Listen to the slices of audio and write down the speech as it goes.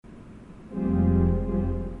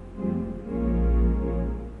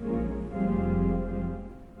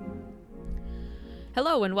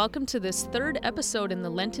Hello and welcome to this third episode in the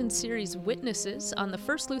Lenten series Witnesses on the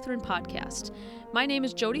First Lutheran Podcast. My name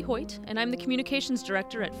is Jody Hoyt and I'm the Communications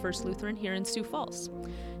Director at First Lutheran here in Sioux Falls.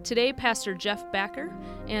 Today, Pastor Jeff Backer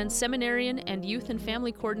and Seminarian and Youth and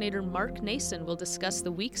Family Coordinator Mark Nassen will discuss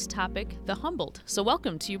the week's topic, the humbled. So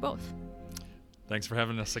welcome to you both. Thanks for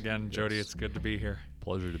having us again, Jody. Yes. It's good to be here.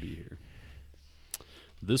 Pleasure to be here.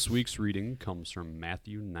 This week's reading comes from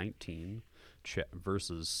Matthew 19,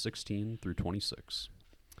 verses 16 through 26.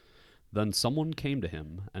 Then someone came to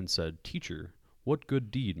him and said, "Teacher, what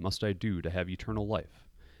good deed must I do to have eternal life?"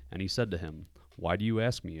 And he said to him, "Why do you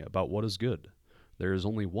ask me about what is good? There is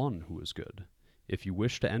only one who is good. If you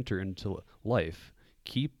wish to enter into life,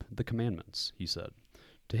 keep the commandments," he said.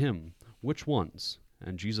 To him, "Which ones?"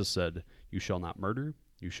 And Jesus said, "You shall not murder,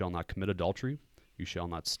 you shall not commit adultery, you shall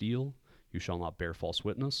not steal, you shall not bear false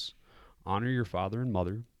witness, honor your father and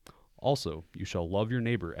mother. Also, you shall love your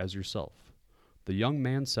neighbor as yourself." The young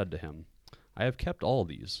man said to him, "I have kept all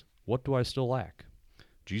these. What do I still lack?"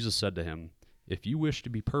 Jesus said to him, "If you wish to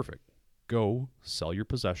be perfect, go, sell your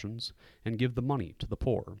possessions, and give the money to the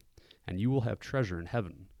poor, and you will have treasure in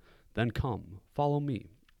heaven. Then come, follow me."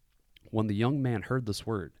 When the young man heard this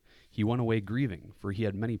word, he went away grieving, for he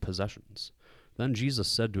had many possessions. Then Jesus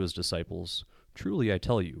said to his disciples, "Truly I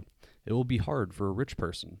tell you, it will be hard for a rich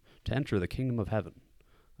person to enter the kingdom of heaven.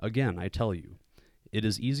 Again, I tell you, it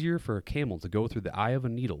is easier for a camel to go through the eye of a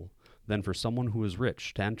needle than for someone who is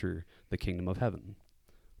rich to enter the kingdom of heaven."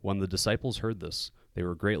 When the disciples heard this, they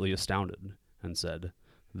were greatly astounded, and said,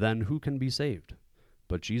 "Then who can be saved?"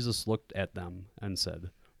 But Jesus looked at them and said,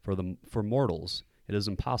 For mortals it is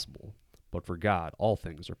impossible, but for God all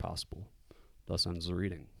things are possible." Thus ends the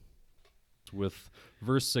reading. With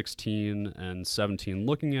verse 16 and 17,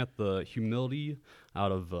 looking at the humility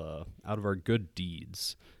out of our good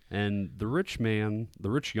deeds. And the rich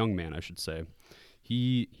young man, I should say,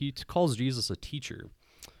 he calls Jesus a teacher.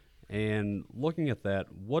 And looking at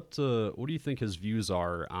that, what do you think his views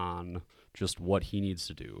are on just what he needs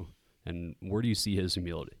to do? And where do you see his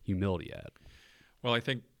humility at? Well, I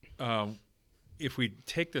think if we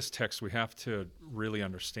take this text, we have to really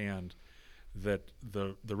understand that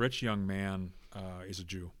the rich young man is a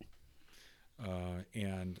Jew.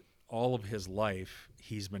 And all of his life,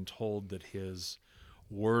 he's been told that his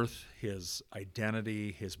worth, his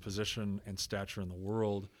identity, his position and stature in the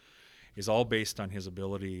world is all based on his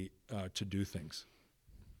ability to do things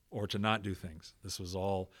or to not do things. This was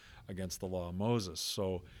all against the law of Moses.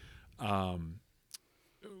 So,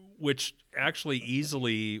 which actually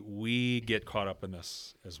easily we get caught up in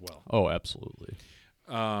this as well. Oh, absolutely.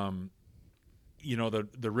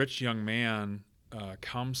 The rich young man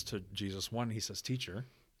comes to Jesus. One, he says, "Teacher."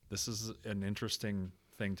 This is an interesting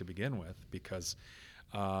thing to begin with because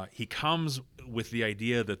he comes with the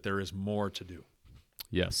idea that there is more to do.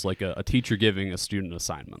 Yes, like a teacher giving a student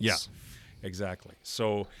assignments. Yeah, exactly.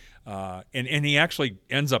 So, and he actually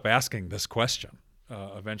ends up asking this question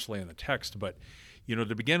eventually in the text. But,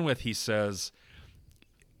 to begin with, he says,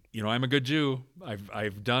 "I'm a good Jew.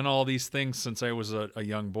 I've done all these things since I was a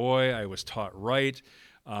young boy. I was taught right.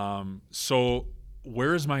 So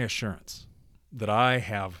where is my assurance that I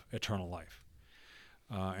have eternal life?"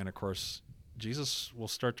 And of course, Jesus will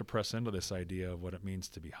start to press into this idea of what it means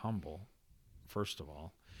to be humble, first of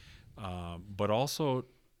all, but also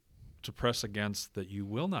to press against that you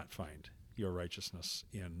will not find your righteousness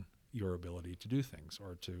in your ability to do things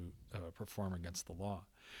or to perform against the law.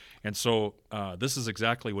 And so this is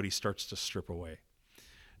exactly what he starts to strip away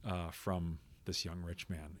from this young rich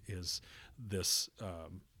man, is this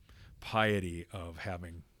piety of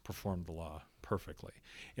having performed the law perfectly.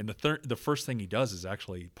 And the first thing he does is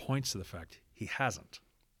actually points to the fact he hasn't.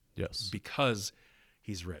 Yes. Because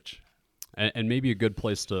he's rich. And maybe a good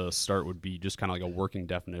place to start would be just kind of like a working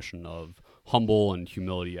definition of humble and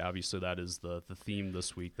humility. Obviously, that is the theme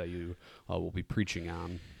this week that you will be preaching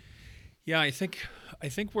on. Yeah, I think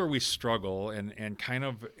where we struggle, and kind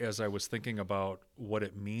of as I was thinking about what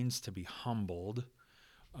it means to be humbled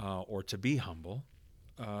or to be humble,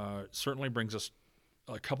 certainly brings us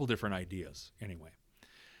a couple different ideas anyway.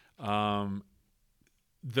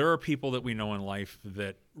 There are people that we know in life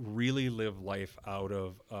that really live life out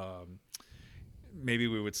of maybe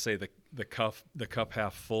we would say the cup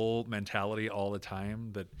half full mentality all the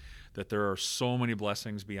time, that there are so many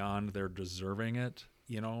blessings beyond their deserving it,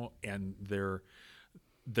 and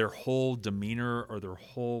their whole demeanor or their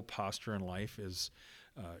whole posture in life is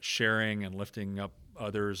sharing and lifting up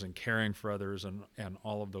others and caring for others and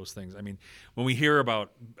all of those things. I mean, when we hear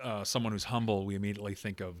about someone who's humble, we immediately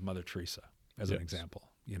think of Mother Teresa as an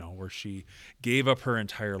example, where she gave up her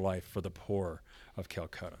entire life for the poor of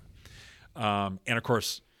Calcutta. And of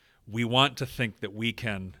course, we want to think that we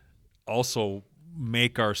can also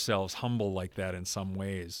make ourselves humble like that in some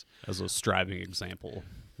ways. As a striving example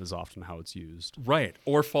is often how it's used. Right,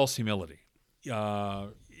 or false humility.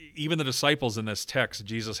 Even the disciples in this text,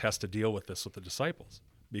 Jesus has to deal with this with the disciples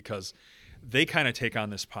because they kind of take on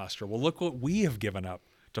this posture. Well, look what we have given up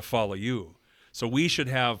to follow you. So we should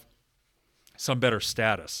have some better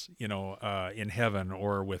status, in heaven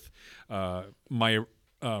or with my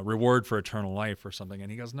reward for eternal life or something.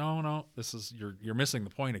 And he goes, no, this is you're missing the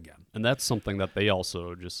point again. And that's something that they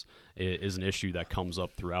also just is an issue that comes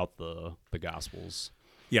up throughout the Gospels.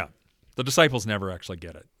 Yeah, the disciples never actually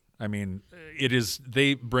get it. I mean,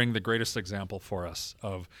 they bring the greatest example for us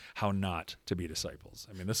of how not to be disciples.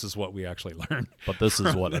 I mean, this is what we actually learn. But this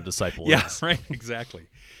is what a disciple yeah, is. Right, exactly.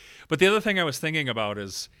 But the other thing I was thinking about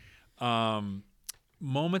is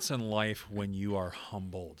moments in life when you are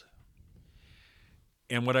humbled.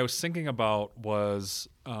 And what I was thinking about was,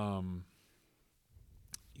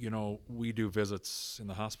 we do visits in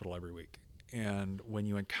the hospital every week. And when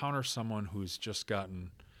you encounter someone who's just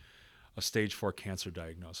gotten a stage 4 cancer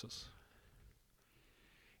diagnosis,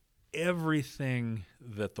 everything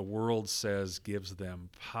that the world says gives them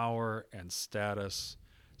power and status,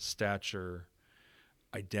 stature,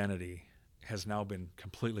 identity has now been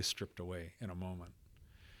completely stripped away in a moment.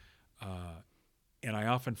 And I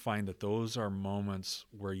often find that those are moments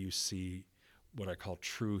where you see what I call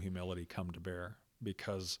true humility come to bear,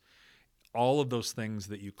 because all of those things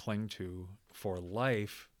that you cling to for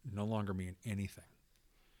life no longer mean anything.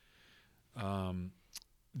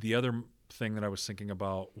 The other thing that I was thinking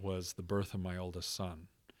about was the birth of my oldest son,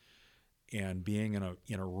 and being in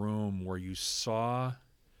a room where you saw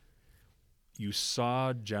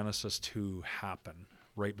Genesis 2 happen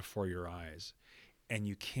right before your eyes, and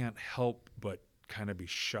you can't help but kind of be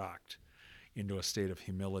shocked into a state of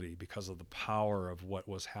humility because of the power of what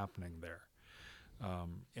was happening there.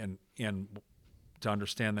 And to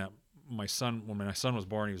understand that when my son was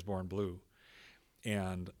born, he was born blue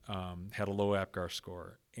and had a low APGAR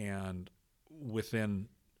score. And within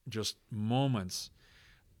just moments,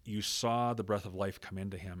 you saw the breath of life come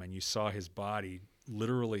into him, and you saw his body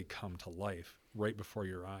literally come to life right before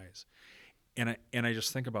your eyes. And I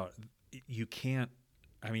just think about, you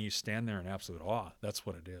stand there in absolute awe. That's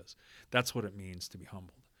what it is. That's what it means to be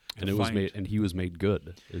humbled. And he was made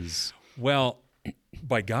good. Well,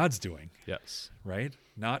 by God's doing. Yes. Right?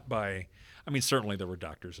 Not by, certainly there were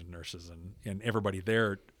doctors and nurses and everybody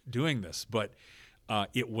there doing this, but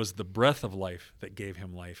it was the breath of life that gave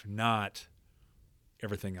him life, not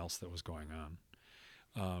everything else that was going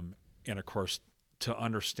on. And of course, to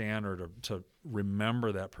understand or to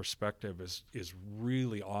remember that perspective is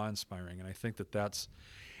really awe-inspiring. And I think that's,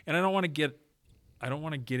 and I don't want to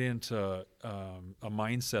get into a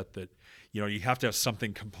mindset that, you have to have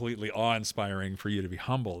something completely awe-inspiring for you to be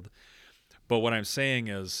humbled. But what I'm saying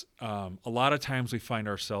is, a lot of times we find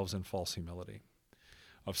ourselves in false humility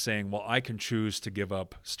of saying, well, I can choose to give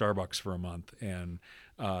up Starbucks for a month, and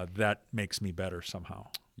that makes me better somehow.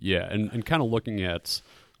 Yeah, and kind of looking at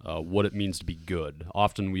what it means to be good.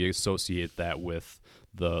 Often we associate that with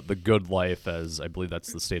the good life, as I believe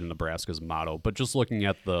that's the state of Nebraska's motto. But just looking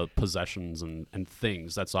at the possessions and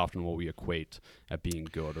things, that's often what we equate at being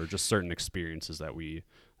good, or just certain experiences that we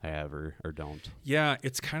have or don't. Yeah,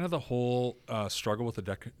 it's kind of the whole struggle with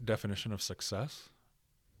the definition of success.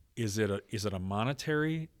 Is it a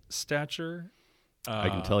monetary stature? I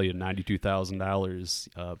can tell you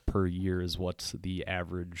 $92,000 per year is what the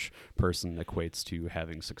average person equates to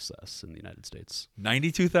having success in the United States.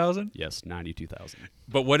 92,000? Yes, 92,000.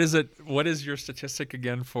 But what is it? What is your statistic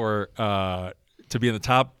again for to be in the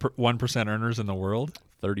top 1% earners in the world?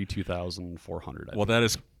 32,400. Well, that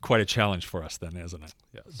is quite a challenge for us then, isn't it?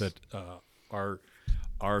 Yes. That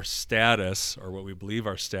our status, or what we believe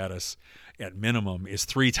our status at minimum, is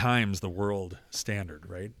 3 times the world standard,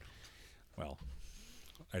 right? Well,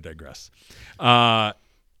 I digress.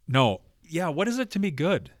 No. Yeah, what is it to be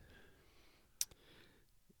good?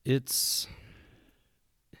 I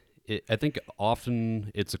think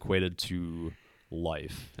often it's equated to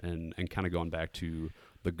life and kind of going back to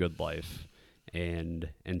the good life and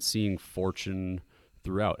seeing fortune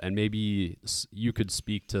throughout. And maybe you could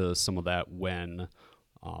speak to some of that when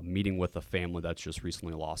meeting with a family that's just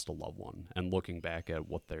recently lost a loved one and looking back at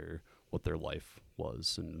what their life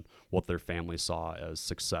was and what their family saw as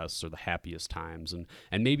success or the happiest times.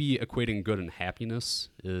 And maybe equating good and happiness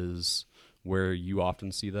is where you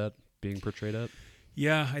often see that being portrayed at.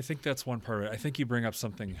 Yeah, I think that's one part of it. I think you bring up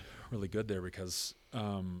something really good there, because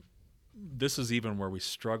this is even where we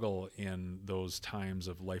struggle in those times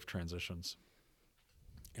of life transitions.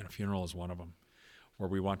 And a funeral is one of them, where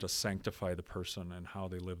we want to sanctify the person and how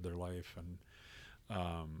they live their life. And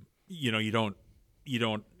you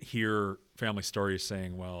don't hear family stories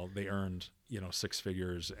saying, well, they earned 6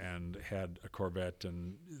 figures and had a Corvette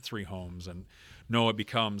and 3 homes. And no, it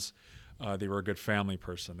becomes they were a good family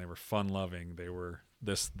person. They were fun loving. They were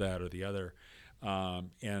this, that, or the other.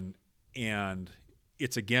 And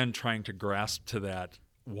it's again trying to grasp to that,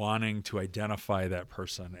 wanting to identify that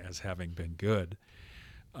person as having been good.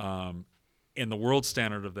 And the world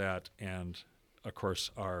standard of that, and of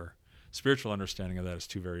course our spiritual understanding of that, is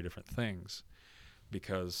 2 very different things.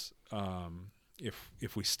 Because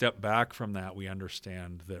if we step back from that, we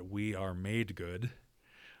understand that we are made good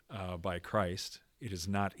by Christ. It is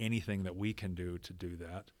not anything that we can do to do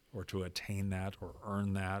that, or to attain that, or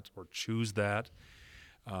earn that, or choose that.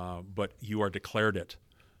 But you are declared it.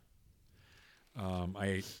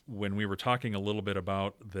 When we were talking a little bit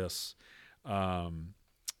about this, and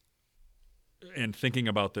thinking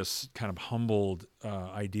about this kind of humbled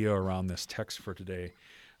idea around this text for today,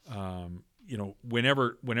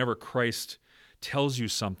 whenever Christ tells you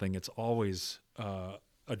something, it's always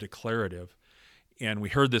a declarative. And we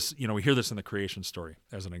hear this in the creation story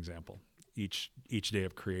as an example. Each day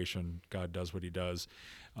of creation, God does what he does,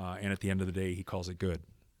 and at the end of the day, he calls it good,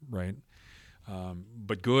 right?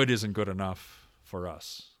 But good isn't good enough for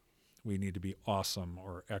us. We need to be awesome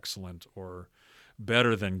or excellent or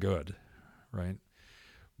better than good, right?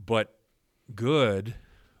 But good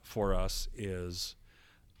for us is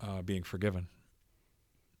being forgiven.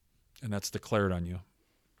 And that's declared on you.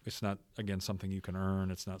 It's not, again, something you can earn.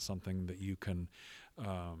 It's not something that you can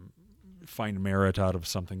find merit out of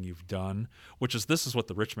something you've done, this is what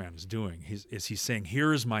the rich man is doing. He's saying,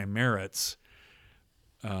 here's my merits.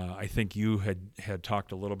 I think you had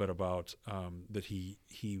talked a little bit about that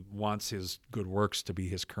he wants his good works to be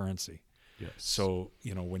his currency. Yes. So,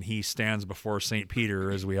 when he stands before St. Peter,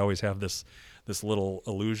 as we always have this little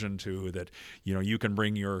allusion to, that, you can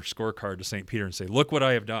bring your scorecard to St. Peter and say, look what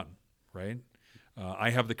I have done, right?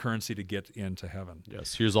 I have the currency to get into heaven.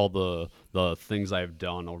 Yes, here's all the things I've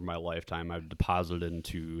done over my lifetime. I've deposited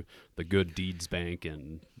into the good deeds bank,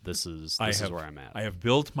 and this is where I'm at. I have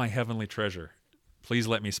built my heavenly treasure. Please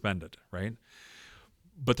let me spend it, right?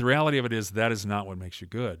 But the reality of it is that is not what makes you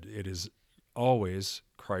good. It is always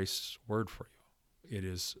Christ's word for you. It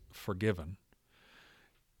is forgiven.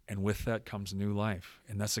 And with that comes new life.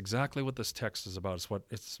 And that's exactly what this text is about.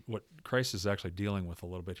 It's what Christ is actually dealing with a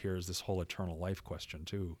little bit here, is this whole eternal life question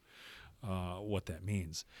too, what that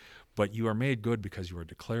means. But you are made good because you are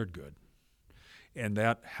declared good. And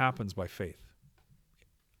that happens by faith.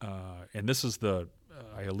 And this is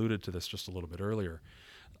I alluded to this just a little bit earlier.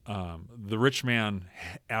 The rich man,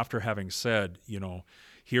 after having said,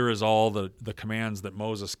 here is all the commands that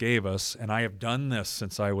Moses gave us, and I have done this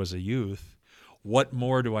since I was a youth, what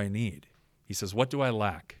more do I need? He says, what do I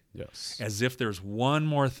lack? Yes. As if there's one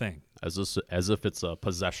more thing. As if it's a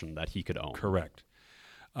possession that he could own. Correct.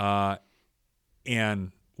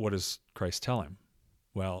 And what does Christ tell him?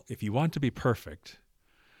 Well, if you want to be perfect,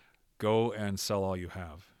 go and sell all you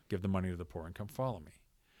have. Give the money to the poor and come follow me.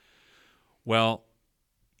 Well,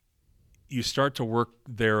 you start to work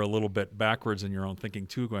there a little bit backwards in your own thinking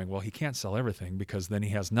too, going, well, he can't sell everything because then he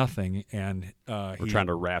has nothing. And we're trying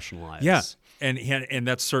to rationalize. Yeah, and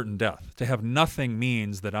that's certain death. To have nothing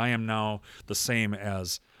means that I am now the same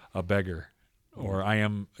as a beggar, or I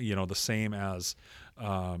am, the same as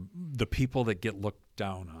the people that get looked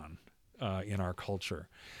down on in our culture.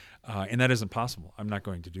 And that isn't possible. I'm not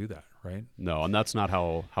going to do that, right? No, and that's not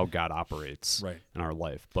how God operates in our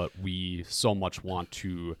life. But we so much want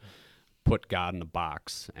to put God in a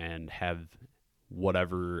box and have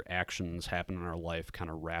whatever actions happen in our life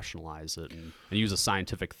kind of rationalize it and use a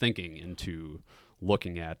scientific thinking into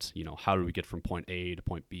looking at, how do we get from point A to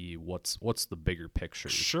point B? What's the bigger picture?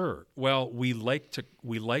 Sure. Well, we like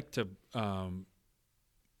to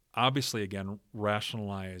obviously, again,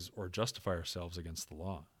 rationalize or justify ourselves against the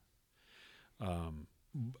law.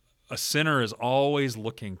 A sinner is always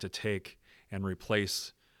looking to take and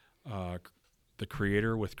replace the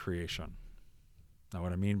Creator with creation. Now,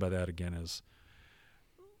 what I mean by that, again, is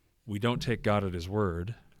we don't take God at his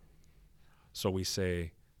word, so we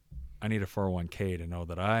say, I need a 401k to know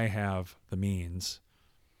that I have the means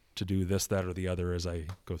to do this, that, or the other as I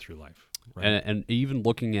go through life. Right? And even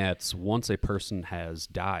looking at once a person has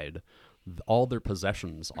died, all their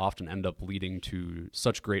possessions often end up leading to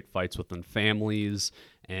such great fights within families.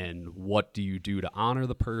 And what do you do to honor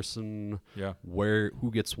the person? Yeah.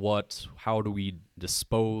 Who gets what? How do we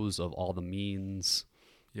dispose of all the means?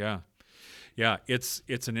 Yeah.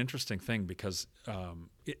 It's an interesting thing because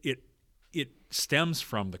it stems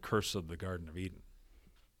from the curse of the Garden of Eden.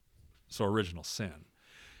 So original sin.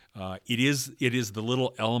 It is the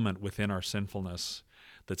little element within our sinfulness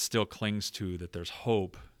that still clings to that there's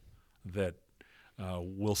hope that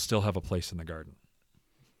we'll still have a place in the garden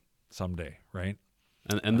someday, right?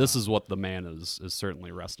 And this is what the man is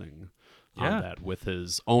certainly resting on, that with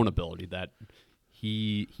his own ability, that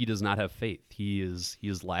he does not have faith. He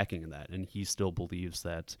is lacking in that, and he still believes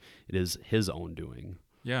that it is his own doing.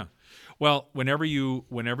 Yeah. Well, whenever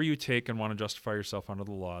you take and want to justify yourself under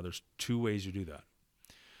the law, there's two ways you do that.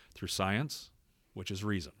 Through science, which is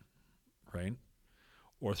reason, right?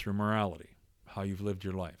 Or through morality, how you've lived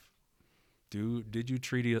your life. Did you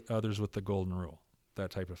treat others with the golden rule?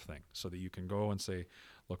 That type of thing, so that you can go and say,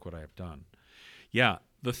 look what I have done. Yeah,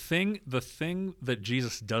 the thing that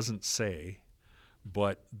Jesus doesn't say,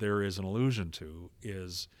 but there is an allusion to,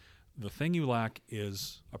 is the thing you lack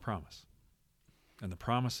is a promise. And the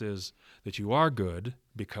promise is that you are good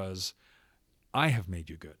because I have made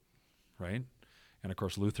you good, right? And of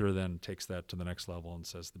course, Luther then takes that to the next level and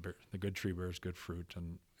says the good tree bears good fruit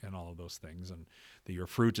and all of those things, and that your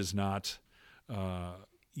fruit is not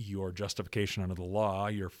your justification under the law.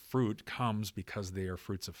 Your fruit comes because they are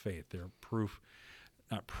fruits of faith. They're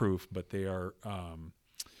not proof, but they are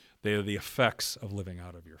the effects of living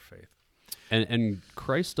out of your faith. And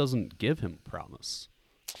Christ doesn't give him a promise.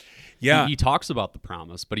 Yeah. He talks about the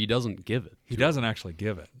promise, but he doesn't give it. He doesn't actually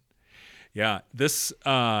give it. Yeah. This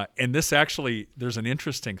actually, there's an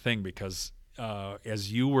interesting thing, because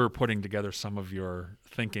as you were putting together some of your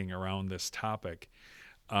thinking around this topic,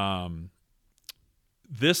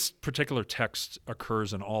 this particular text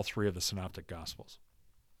occurs in all three of the Synoptic Gospels.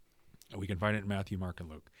 We can find it in Matthew, Mark, and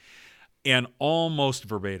Luke. And almost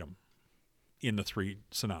verbatim in the three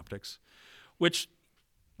synoptics, which,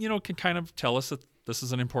 can kind of tell us that this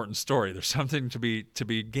is an important story. There's something to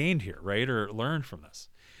be gained here, right, or learned from this.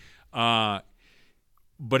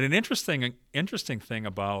 But an interesting thing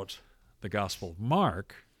about the Gospel of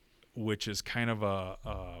Mark, which is kind of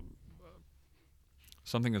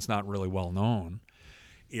something that's not really well known,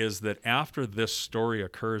 is that after this story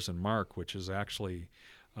occurs in Mark, which is actually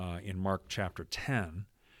in Mark chapter 10,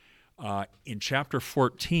 in chapter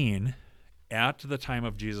 14, at the time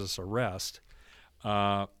of Jesus' arrest,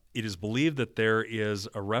 it is believed that there is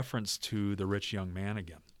a reference to the rich young man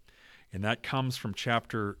again. And that comes from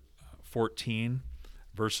chapter 14,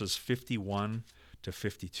 verses 51 to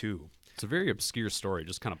 52. It's a very obscure story,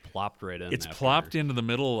 just kind of plopped right in. It's plopped into the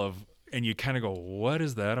middle of, and you kind of go, what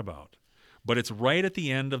is that about? But it's right at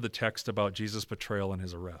the end of the text about Jesus' betrayal and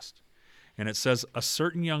his arrest. And it says, a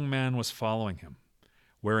certain young man was following him,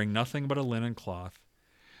 wearing nothing but a linen cloth.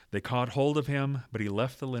 They caught hold of him, but he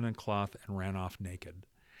left the linen cloth and ran off naked.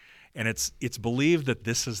 And it's believed that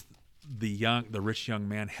this is the rich young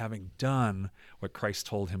man having done what Christ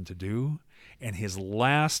told him to do, and his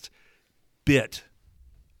last bit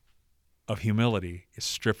of humility is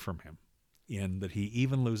stripped from him, in that he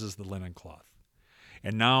even loses the linen cloth.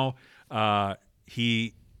 And now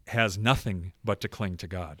he has nothing but to cling to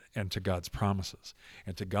God and to God's promises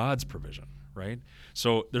and to God's provision, right?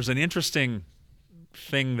 So there's an interesting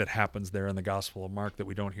thing that happens there in the Gospel of Mark that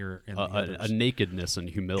we don't hear in the others. A nakedness and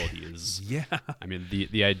humility is... Yeah. I mean,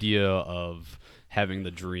 the idea of having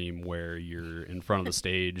the dream where you're in front of the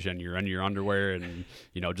stage and you're in your underwear and,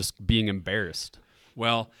 just being embarrassed.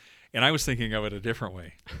 Well, and I was thinking of it a different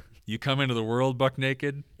way. You come into the world buck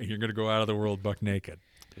naked, and you're going to go out of the world buck naked.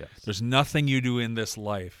 Yes. There's nothing you do in this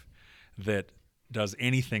life that does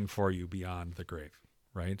anything for you beyond the grave,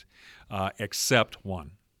 right? Except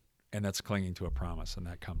one, and that's clinging to a promise, and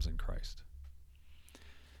that comes in Christ.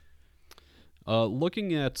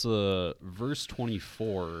 Looking at verse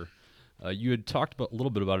 24, you had talked a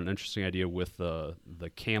little bit about an interesting idea with the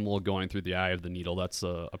camel going through the eye of the needle. That's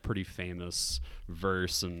a pretty famous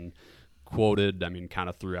verse and quoted, kind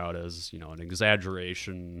of throughout as, an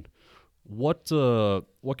exaggeration. What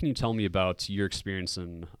can you tell me about your experience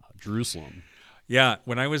in Jerusalem? Yeah,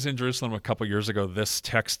 when I was in Jerusalem a couple years ago, this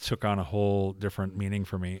text took on a whole different meaning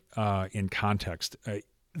for me in context. In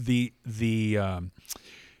the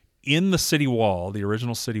city wall, the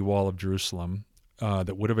original city wall of Jerusalem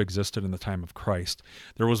that would have existed in the time of Christ,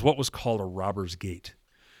 there was what was called a robber's gate.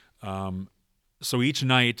 So each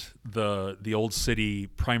night, the old city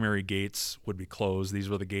primary gates would be closed. These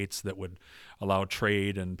were the gates that would allow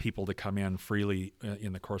trade and people to come in freely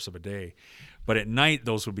in the course of a day. But at night,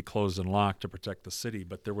 those would be closed and locked to protect the city.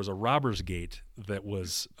 But there was a robber's gate that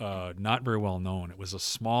was not very well known. It was a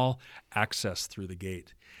small access through the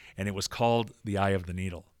gate, and it was called the Eye of the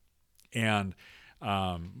Needle. And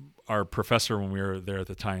Our professor, when we were there at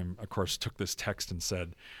the time, of course, took this text and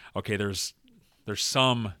said, okay, there's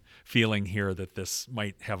some feeling here that this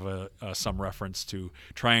might have some reference to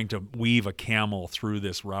trying to weave a camel through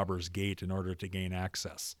this robber's gate in order to gain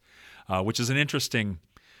access, which is an interesting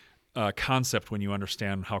concept when you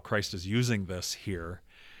understand how Christ is using this here,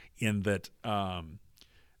 in that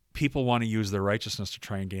people want to use their righteousness to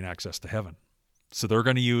try and gain access to heaven. So they're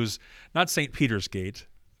going to use not St. Peter's gate,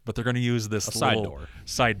 but they're going to use this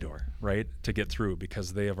side door, right, to get through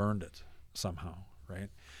because they have earned it somehow, right?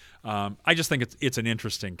 I just think it's an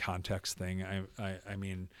interesting context thing. I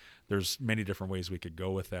mean, there's many different ways we could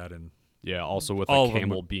go with that, and also with a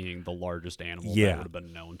camel being the largest animal that would have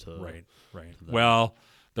been known to. Right. Well,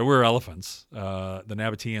 there were elephants. The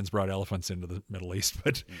Nabateans brought elephants into the Middle East,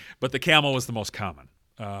 but the camel was the most common.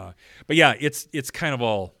 But yeah, it's kind of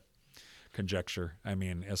all conjecture. I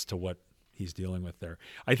mean, as to what he's dealing with there.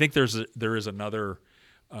 I think there is another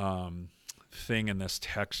thing in this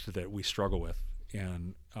text that we struggle with,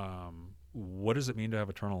 and what does it mean to have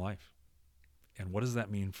eternal life, and what does that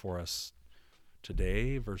mean for us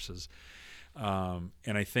today versus? And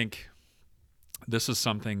I think this is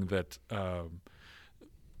something that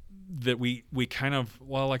we kind of,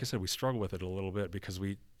 well, like I said, we struggle with it a little bit because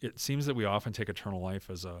it seems that we often take eternal life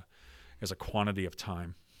as a quantity of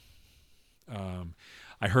time.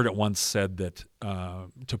 I heard it once said that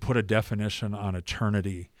to put a definition on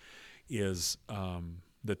eternity is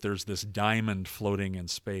that there's this diamond floating in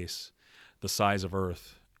space the size of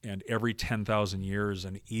Earth, and every 10,000 years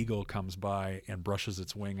an eagle comes by and brushes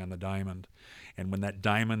its wing on the diamond, and when that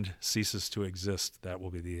diamond ceases to exist, that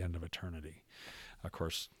will be the end of eternity. Of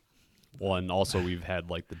course. Well, and also we've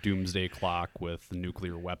had like the doomsday clock with the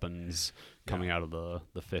nuclear weapons coming out of the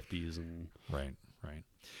 50s. And Right.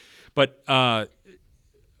 But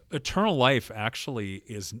eternal life actually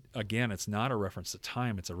is, again, it's not a reference to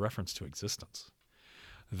time, it's a reference to existence.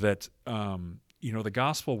 That, the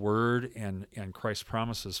gospel word and Christ's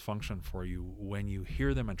promises function for you when you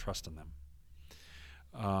hear them and trust in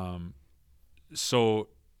them. So,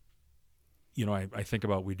 I think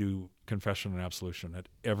about, we do confession and absolution at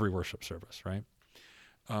every worship service, right?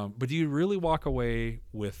 But do you really walk away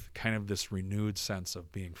with kind of this renewed sense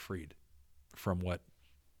of being freed from what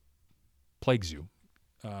plagues you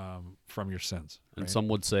from your sins? And right? some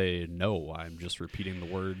would say, no, I'm just repeating the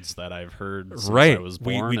words that I've heard since right. I was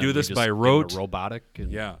born. We do this by rote. Robotic.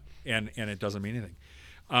 And and it doesn't mean anything.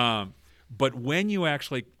 But when you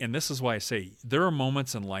actually, and this is why I say, there are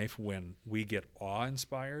moments in life when we get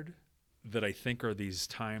awe-inspired that I think are these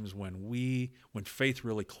times when faith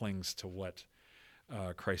really clings to what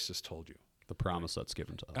Christ has told you. The promise that's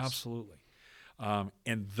given to us. Absolutely.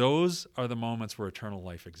 And those are the moments where eternal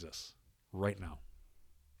life exists, right now.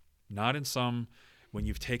 Not in when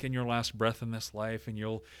you've taken your last breath in this life and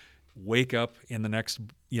you'll wake up in the next,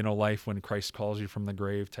 life when Christ calls you from the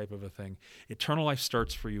grave type of a thing. Eternal life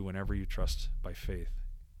starts for you whenever you trust by faith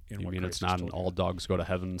in what Christ it's not an all dogs go to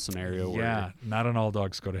heaven scenario? Yeah, not an all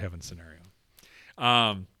dogs go to heaven scenario.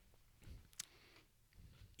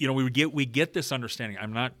 We get this understanding.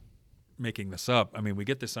 I'm not making this up. I mean, we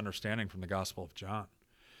get this understanding from the Gospel of John.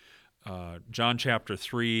 John chapter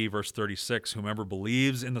 3, verse 36, whomever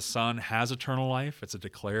believes in the Son has eternal life. It's a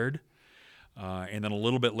declared. And then a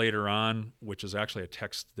little bit later on, which is actually a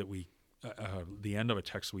text that the end of a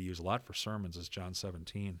text we use a lot for sermons, is John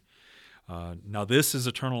 17. Now this is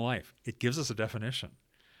eternal life. It gives us a definition,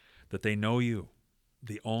 that they know you,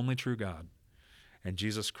 the only true God, and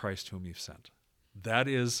Jesus Christ whom you've sent. That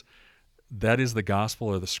is the gospel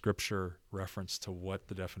or the scripture reference to what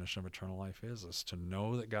the definition of eternal life is to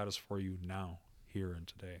know that God is for you now, here and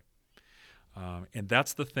today. And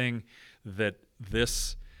that's the thing that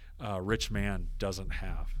this rich man doesn't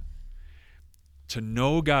have. To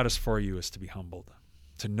know God is for you is to be humbled.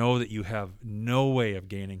 To know that you have no way of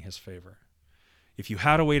gaining his favor. If you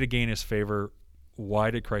had a way to gain his favor,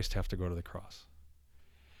 why did Christ have to go to the cross?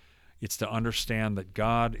 It's to understand that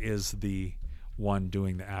God is the one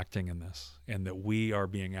doing the acting in this, and that we are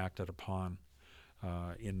being acted upon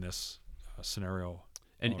in this scenario.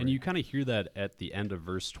 And you kind of hear that at the end of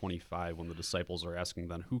verse 25 when the disciples are asking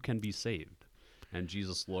then, who can be saved? And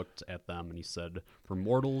Jesus looked at them and he said, for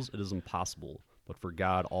mortals it is impossible, but for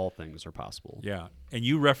God all things are possible. Yeah, and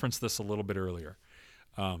you referenced this a little bit earlier.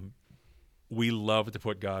 We love to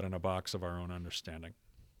put God in a box of our own understanding.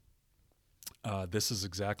 This is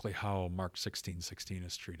exactly how Mark 16:16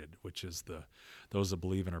 is treated, which is those that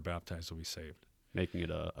believe and are baptized will be saved. Making it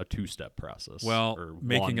a two-step process. Well, or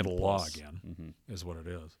making it a law plus. again is what it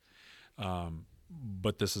is.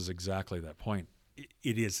 But this is exactly that point.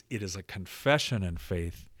 It is a confession in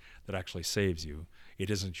faith that actually saves you. It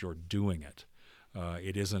isn't your doing it.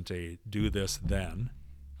 It isn't a do this then.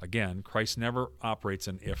 Again, Christ never operates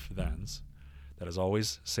in if-thens. That is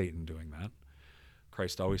always Satan doing that.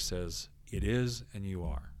 Christ always says, it is and you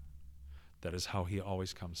are. That is how he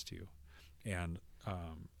always comes to you. And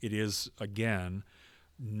it is, again,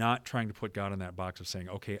 not trying to put God in that box of saying,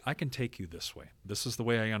 okay, I can take you this way. This is the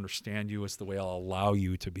way I understand you. It's the way I'll allow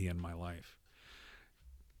you to be in my life.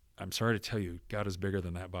 I'm sorry to tell you, God is bigger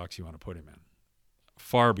than that box you want to put him in.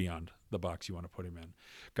 Far beyond the box you want to put him in.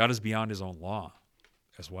 God is beyond his own law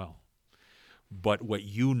as well. But what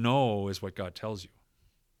you know is what God tells you.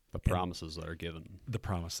 The promises that are given. The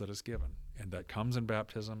promise that is given. And that comes in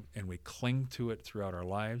baptism, and we cling to it throughout our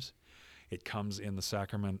lives. It comes in the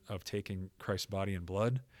sacrament of taking Christ's body and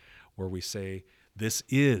blood, where we say, this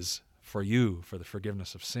is for you, for the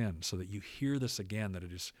forgiveness of sin, so that you hear this again, that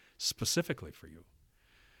it is specifically for you.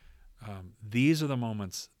 These are the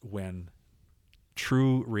moments when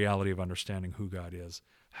true reality of understanding who God is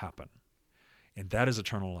happen. And that is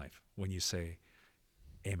eternal life, when you say,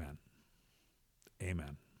 amen.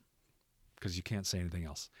 Amen. Because you can't say anything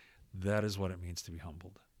else. That is what it means to be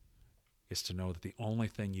humbled, is to know that the only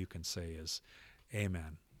thing you can say is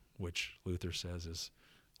amen, which Luther says is,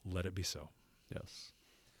 let it be so. Yes.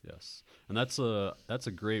 Yes. And that's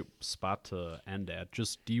a great spot to end at.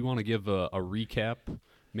 Just, do you want to give a recap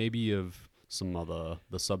maybe of some of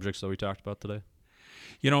the subjects that we talked about today?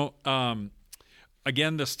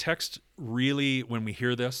 Again, this text really, when we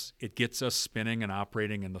hear this, it gets us spinning and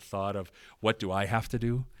operating in the thought of, what do I have to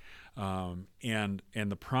do? And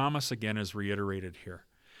the promise, again, is reiterated here,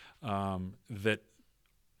 that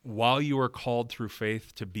while you are called through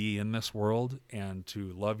faith to be in this world and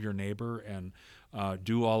to love your neighbor and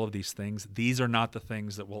do all of these things, these are not the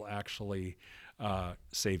things that will actually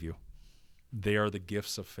save you. They are the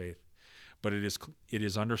gifts of faith. But it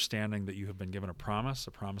is understanding that you have been given a promise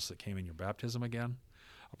that came in your baptism again,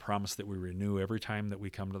 a promise that we renew every time that we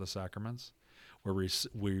come to the sacraments, where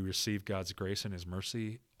we receive God's grace and his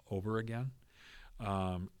mercy over again,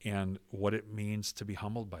 and what it means to be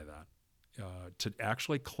humbled by that. To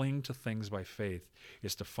actually cling to things by faith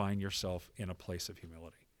is to find yourself in a place of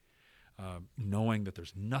humility, knowing that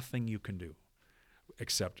there's nothing you can do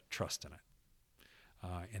except trust in it.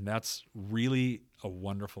 And that's really a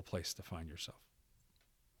wonderful place to find yourself.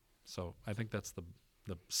 So I think that's the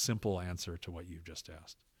simple answer to what you've just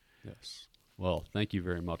asked. Yes. Well, thank you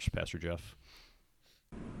very much, Pastor Jeff.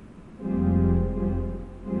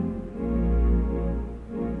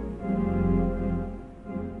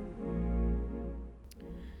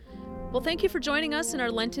 Well, thank you for joining us in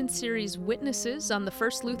our Lenten series, Witnesses, on the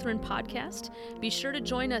First Lutheran Podcast. Be sure to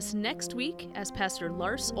join us next week as Pastor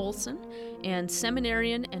Lars Olsen and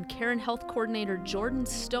Seminarian and Care and Health Coordinator Jordan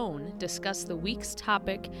Stone discuss the week's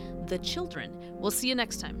topic, the children. We'll see you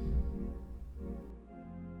next time.